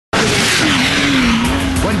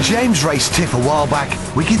Watching James race Tiff a while back,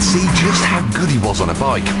 we could see just how good he was on a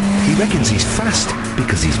bike. He reckons he's fast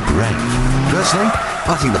because he's brave. Personally,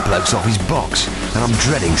 I think the bloke's off his box, and I'm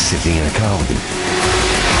dreading sitting in a car with him.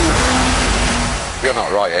 You're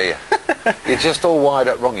not right, are you? You're just all wired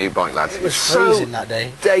up wrong, you bike lads. It was freezing that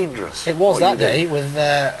day. Dangerous. It was that day with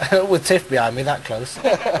with Tiff behind me that close.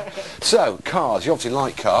 So, cars. You obviously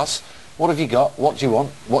like cars. What have you got? What do you want?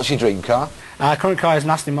 What's your dream car? Current car is an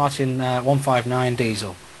Aston Martin 159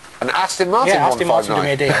 diesel. An Aston Martin 159? Yeah, Aston Martin did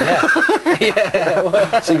me a deal,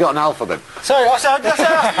 yeah. So you got an Alpha then? Sorry, I said Aston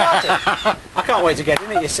Martin. I can't wait to get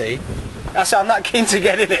in it, you see. I said I'm that keen to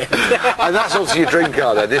get in it. And that's also your dream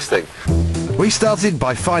car then, this thing? We started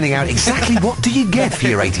by finding out exactly what do you get for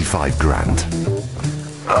your 85 grand.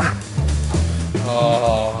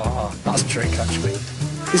 Oh, that's a trick actually.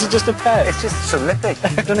 Is it just a pet? It's just so lippy.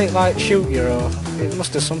 Doesn't it like shoot you or it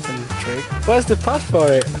must do something trick? Where's the pad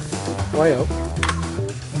for it? Way up.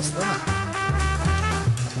 What's that?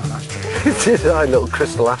 That's not an ashtray. It is a little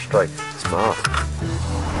crystal ashtray. Smart.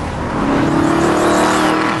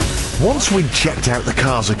 Once we'd checked out the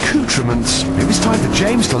car's accoutrements, it was time for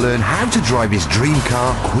James to learn how to drive his dream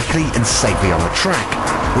car quickly and safely on the track.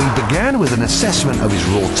 We began with an assessment of his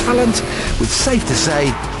raw talent, which, safe to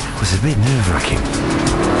say, was a bit nerve-wracking.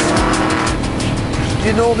 Do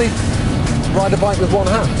you normally ride a bike with one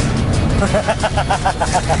hand?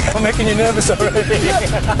 I'm making you nervous already.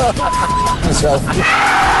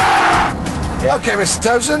 Okay, Mr.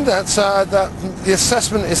 Towson, that's the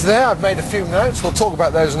assessment is there. I've made a few notes. We'll talk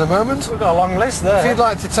about those in a moment. We've got a long list there. If you'd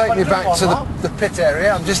like to take me back to the pit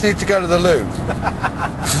area, I just need to go to the loo.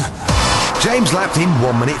 James lapped in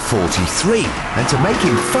 1 minute 43, and to make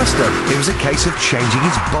him faster, it was a case of changing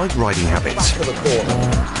his bike riding habits. Back to the corner.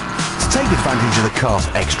 To take advantage of the car's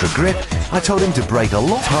extra grip, I told him to brake a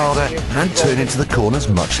lot harder and turn into the corners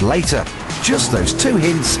much later. Just those two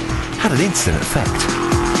hints had an instant effect.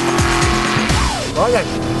 Right then,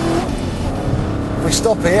 we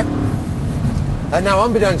stop here, and now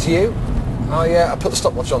unbeknownst to you, I put the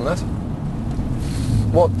stopwatch on that.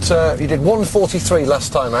 What, you did 1:43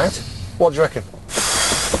 last time out. What do you reckon?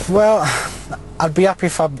 Well, I'd be happy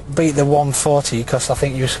if I beat the 140 because I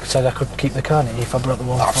think you said I could keep the car if I brought the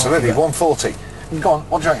 140. Absolutely, 140. Go on,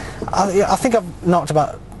 what do you reckon? I think I've knocked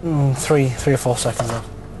about 3 or 4 seconds off.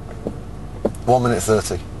 1 minute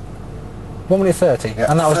 30. 1 minute 30,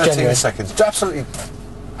 Yeah, and that was 13 genuine. seconds. Absolutely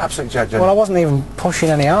genuine. Well, I wasn't even pushing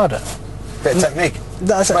any harder. Bit of technique.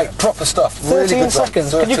 That's Mate, proper stuff. 13 really good seconds.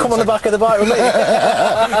 13 Can you come on the back of the bike with me?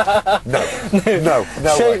 No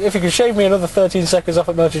way. If you could shave me another 13 seconds off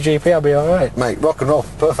at MotoGP, I'll be alright. Mate, rock and roll.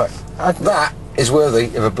 Perfect. That is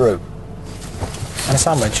worthy of a brew. And a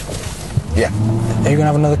sandwich. Yeah. Are you going to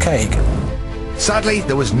have another cake? Sadly,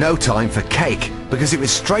 there was no time for cake, because it was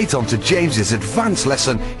straight on to James's advanced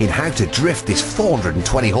lesson in how to drift this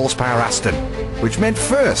 420 horsepower Aston, which meant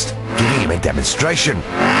first giving him a demonstration.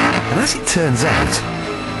 And as it turns out,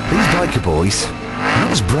 these biker boys are not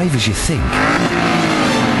as brave as you think.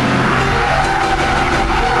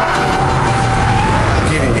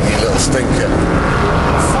 Give me a little stinker.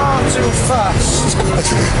 Far too fast.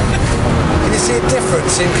 Can you see a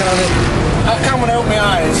difference in kind of... I can't open my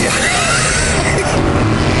eyes.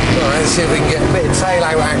 Right, let's see if we can get a bit of tail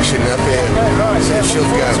out action up here. Right, It should go.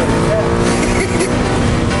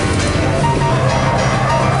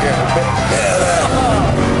 Get a bit there.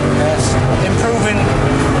 Yes, improving.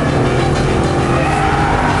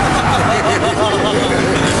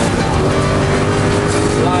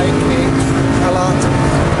 Like it a lot.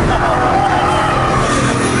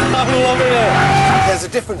 I'm loving it. There's a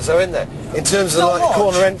difference though, isn't there? In terms of like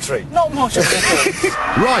corner entry. Not much of a difference.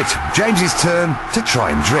 Right, James's turn to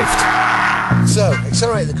try and drift. So,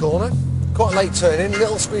 accelerate the corner, quite late turn in,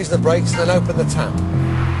 little squeeze the brakes, and then open the tap.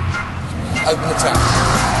 Open the tap.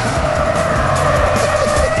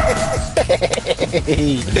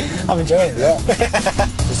 I'm enjoying it. Yeah.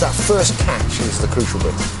 It's that first catch is the crucial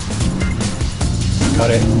bit.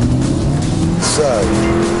 Got it. So,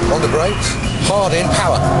 on the brakes, hard in,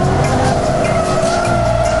 power.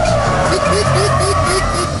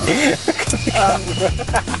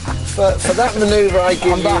 For that manoeuvre,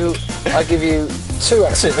 I give you 2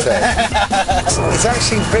 out of 10. It's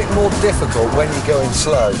actually a bit more difficult when you're going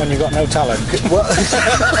slow. When you've got no talent. Well,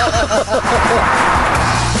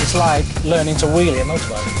 it's like learning to wheelie a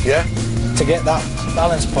motorbike. yeah. To get that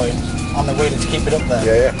balance point on the wheelie to keep it up there.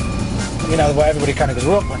 Yeah. You know, where everybody kind of goes,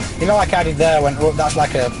 whoop. You know, like I did there, I went, whoop, that's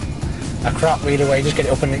like a crap wheelie where you just get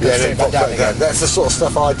it up and it goes straight back down again. That's the sort of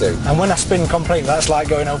stuff I do. And when I spin completely, that's like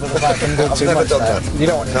going over the back and doing I've too never much done there. that. You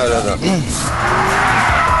don't want to do that.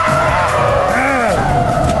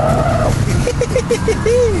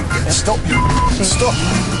 No. Stop. Stop.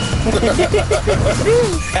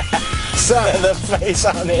 So, The face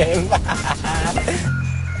on him.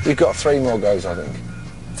 you've got 3 more goes, I think.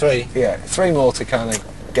 3. Yeah, 3 more to kind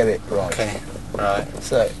of get it right. Okay. Right.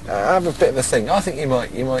 So, I have a bit of a thing. I think you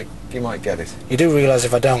might get it. You do realise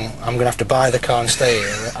if I don't, I'm going to have to buy the car and stay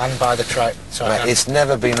here and buy the track. So I can... It's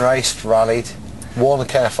never been raced, rallied. Warn a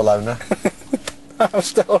careful owner. I'm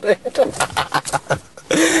still it.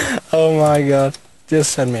 Oh my god.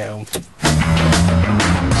 Just send me home.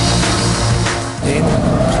 In.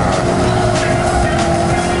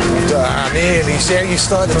 Nearly. See how you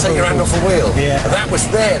started to take your hand off the wheel? Yeah. That was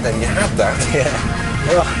there then, you had that. Yeah.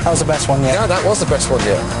 Well, that was the best one yet. Yeah, that was the best one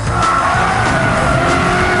yet.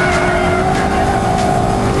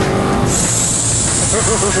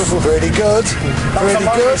 Really good. Really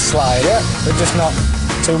good. Slide, Yeah. but just not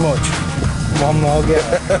too much. One more get.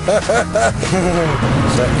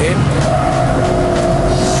 So in.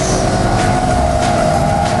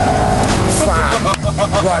 Fab.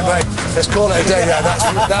 Right, mate. Let's call it a day there.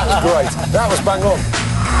 That was great. That was bang on.